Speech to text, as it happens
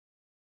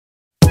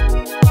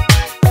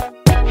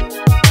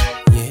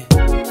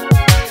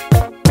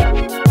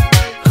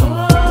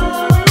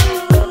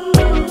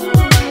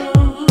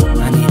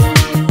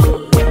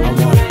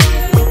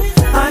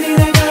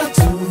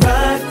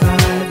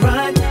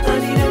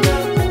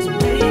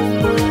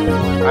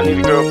I Need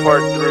a Girl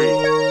Part 3,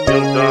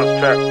 Young Don's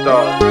Trap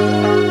Stars.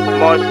 I'm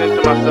always saying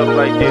to myself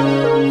like this,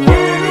 most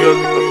of these girls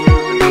be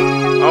confusing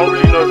me. I don't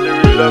really know if they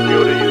really love me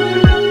or they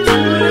using me. Is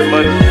it the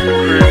money, the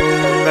crib,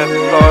 the fancy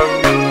cars?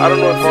 I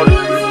don't know if all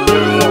these people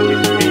really want me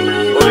to meet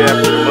or they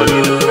after the money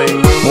and the fame.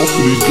 Most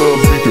of these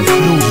girls be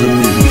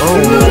confusing me. I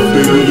don't know if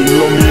they really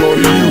love me or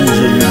they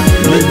using me.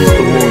 Maybe it's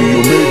the money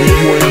or maybe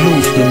you ain't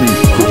used to me.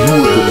 Cause you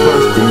was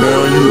depressed and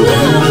now you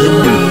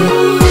abusing me.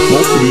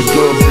 Most of these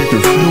girls be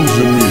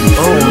confusing me.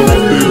 I don't know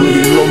if they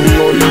really love me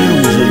or they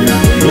using me.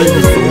 Maybe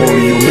it's the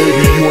money or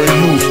maybe you ain't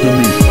used to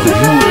me. Cause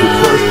you was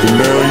depressed and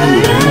now you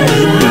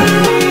abusing me.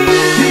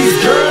 These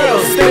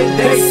girls think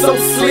they so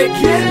slick,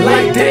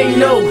 like they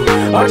know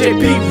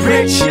RJP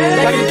rich,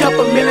 like a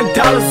couple $1 million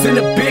in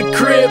a big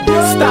crib.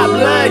 Stop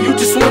lying, you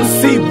just wanna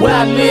see where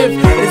I live.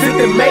 Is it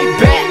the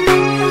Maybach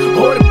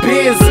or the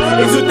Benz?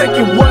 Is you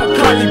thinking what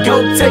car you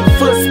gon' take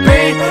for a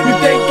spin? You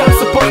think I'm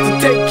supposed to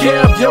take care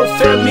of your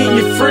family and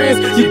your friends?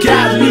 You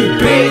got me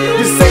big,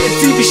 this ain't a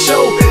TV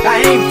show,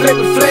 I ain't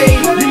Flavor Flav.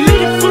 You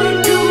looking for a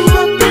come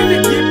up and to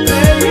get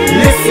paid.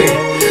 Listen,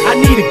 I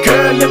need a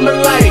girl in my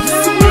life,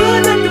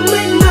 someone I can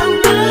make my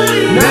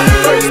money. Now the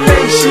first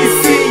thing she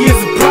see is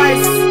a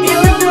price.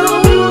 Even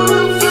though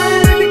I'm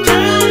flying in the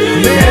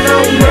county, man, I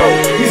don't know,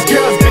 these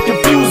girls be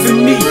confusing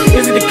me.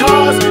 Is it the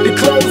cars, the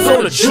clothes,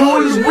 or the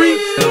jewelry?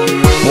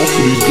 Most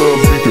of these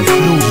girls be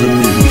confusing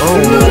me. I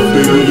don't know if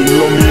they really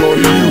love me or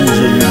they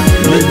using me.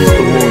 Maybe it's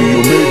the money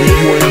or maybe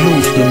you ain't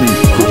used to me.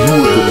 Cause you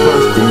was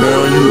depressed and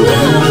now you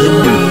abusing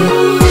me.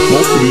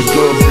 Most of these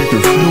girls be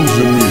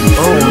confusing me.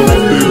 I don't know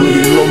if they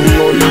really love me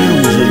or they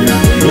using me.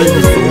 Maybe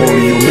it's the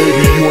money or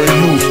maybe you ain't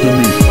used to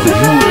me. Cause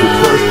you was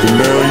depressed and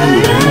now you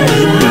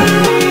abusing me.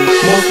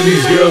 Most of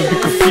these girls be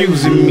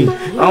confusing me.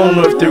 I don't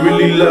know if they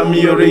really love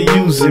me or they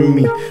using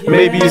me.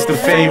 Maybe it's the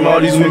fame, all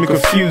these women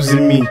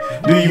confusing me.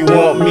 Do you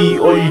want me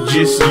or you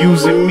just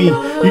using me?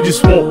 You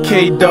just want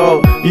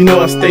K-Dog, you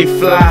know I stay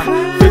fly.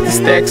 50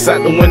 stacks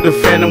out the window,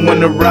 phantom when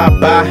the ride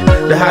by.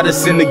 The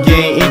hottest in the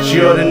game, ain't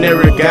you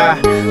ordinary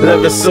guy.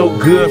 Love it so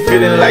good,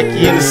 feeling like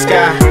you in the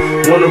sky.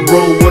 Wanna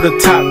roll with a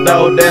top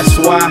dog, that's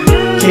why.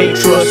 Can't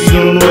trust you,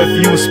 don't know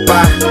if you a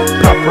spy.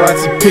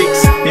 Paparazzi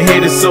pics, your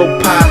head is so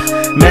pie.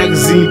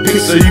 Magazine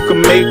pics so you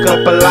can make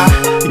up a lie.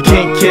 You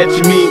can't catch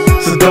me,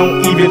 so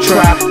don't even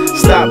try.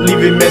 Stop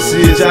leaving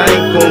messages, I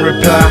ain't gon'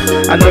 reply.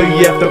 I know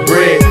you have the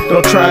bread,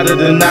 don't try to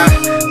deny.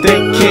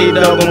 Think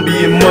K-Dog gon' be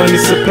in money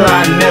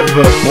supply,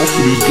 never. Most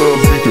of these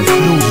girls be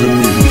confusing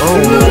me. I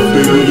don't know if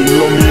they really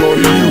love me or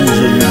they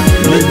using me.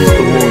 Maybe it's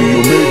the money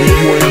or maybe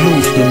you ain't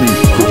used to me.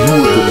 Cause you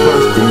was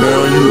depressed and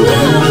now you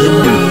abusing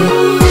me.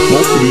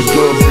 Most of these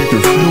girls be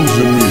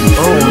confusing me.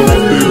 I don't know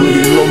if they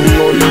really love me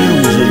or they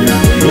using me.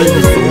 Maybe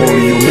it's the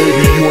money or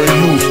maybe you ain't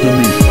used to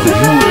me. Cause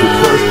you was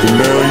depressed and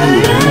now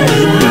you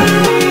abusing me.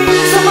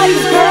 Some of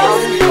these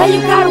girls, now you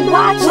gotta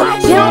watch it.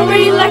 They don't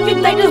really like you,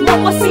 they just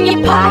want what's in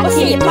your pocket.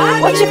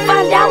 What you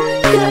find out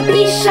could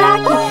be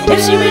shocking. If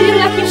she really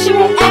like you, she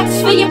won't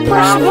ask for your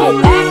profit.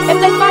 If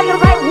they find the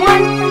right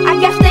one, I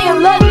guess they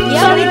in luck.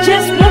 So they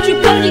just want you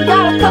cause you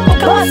got a couple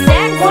bucks.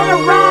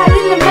 Wanna ride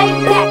in the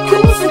Maybach,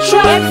 cruise and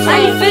truck.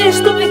 I ain't feeling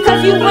stupid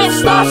cause you went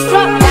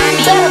starstruck.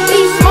 Better be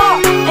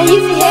smart and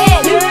use your head.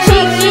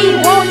 She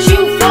want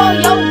you for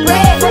your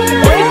bread. If you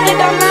think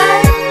I'm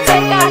lying,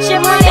 take out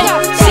your money.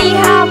 See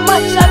how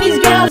much of these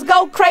girls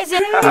go crazy.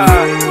 They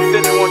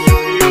want you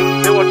for you,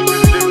 they want you to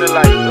live their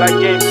life, like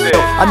Game said.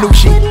 I knew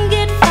she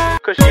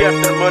Cause she after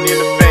the money and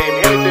the fame,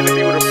 anything to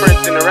be with a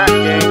prince in the rap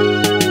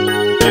game.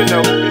 You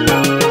know.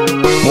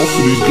 Most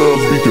of these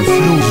girls be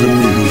confusing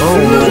me. I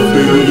don't know if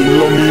they really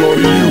love me or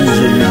they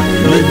using me.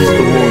 Maybe it's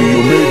the money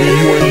or maybe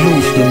you ain't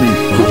used to me.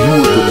 Cause you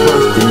was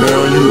depressed and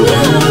now you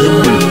abusing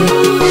me.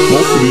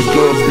 Most of these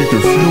girls be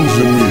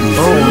confusing me.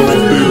 I don't know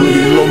if they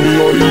really love me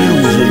or they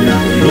using me.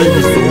 Maybe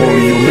it's the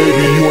money or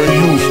maybe you ain't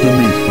used to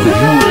me. Cause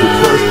you was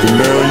depressed and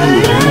now you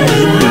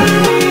abusing me.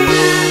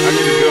 I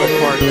Need a Girl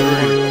Part 3,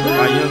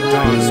 by Young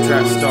Don's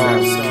Trap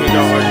Stars.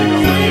 K-Dog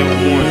RJP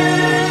 #1.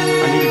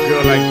 I need a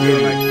girl like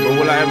Diddy, but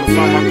will I ever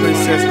find my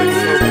princess? Looking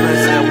for a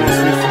prince that wants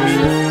me for me,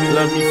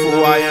 love me for who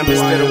I am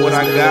instead of what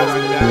I got.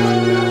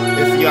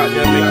 If you out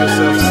there, make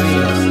yourself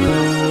seen.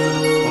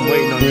 I'm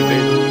waiting on you,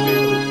 baby.